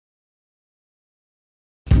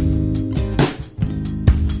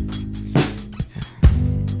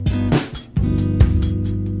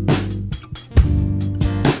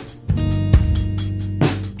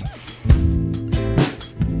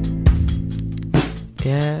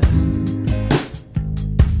Yeah.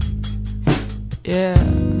 Yeah.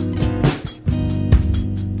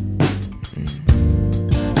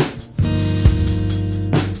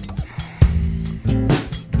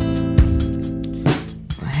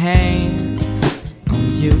 My hands on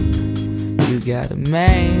you. You got a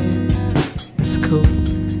man. That's cool.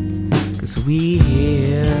 'Cause we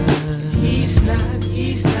here. He's not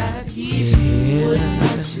here. Wouldn't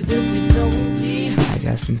want you to be lonely. I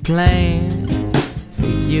got some plans for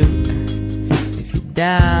you. If you're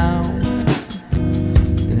down,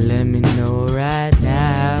 then let me know right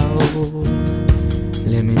now.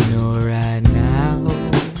 Let me know right now.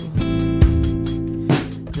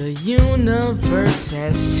 The universe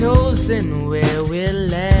has chosen where we're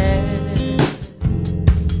led,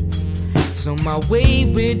 so my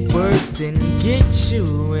wayward words didn't get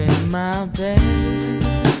you in my bed.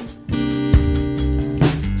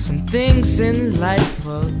 Some things in life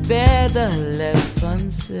are better left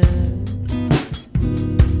unsaid.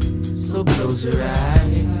 So close your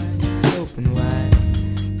eyes, open wide.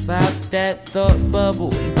 Pop that thought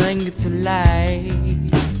bubble and bring it to life.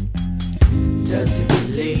 Does it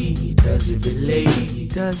relate? Does it relate?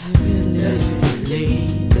 Does it relate? Does it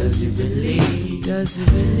relate? Does it relate? Does it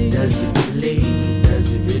relate? Does it relate? Does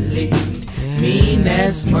it relate? Mean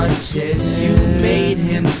as much as you made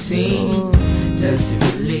him seem. Does it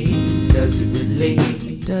relate? Does it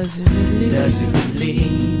relate? Does it relate? Does it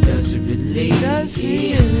relate? Does it relate? Does it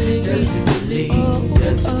relate? Does it relate?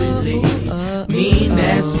 Does it relate? Mean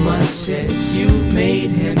as much as you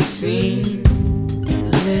made him seem.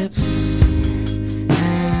 Lips,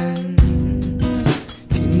 hands,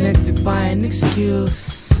 connected by an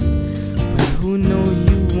excuse, but who knew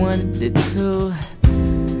you wanted it to?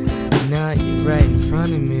 Now you're right in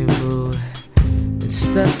front of me, boo. Been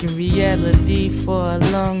stuck in reality for a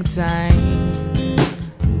long time.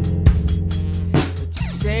 But you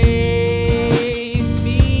save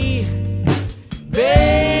me,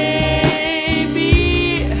 baby.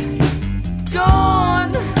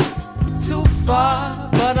 Gone too far,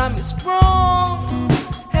 but I'm as wrong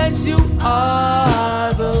as you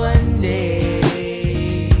are. But one day,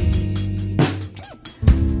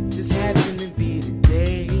 just happened to be the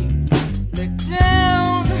day. Look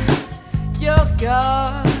down your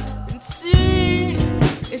guard and see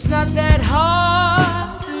it's not that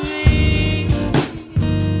hard to be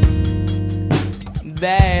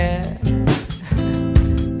bad.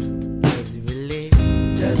 Does it relate?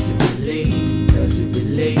 Does it relate? Does it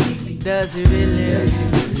relate? Does it relate? Does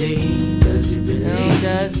it relate? Does it relate?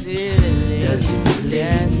 Does it relate? Does it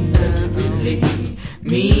relate? Does it relate?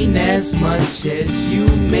 Mean as much as you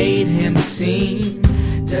made him seem.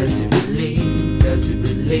 Does it relate? Does it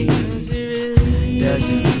relate? Does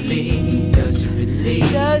it relate? Does it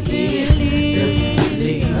relate? Does it relate? Does it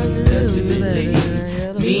relate? Does it relate?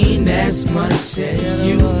 Mean as much as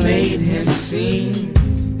you made him seem.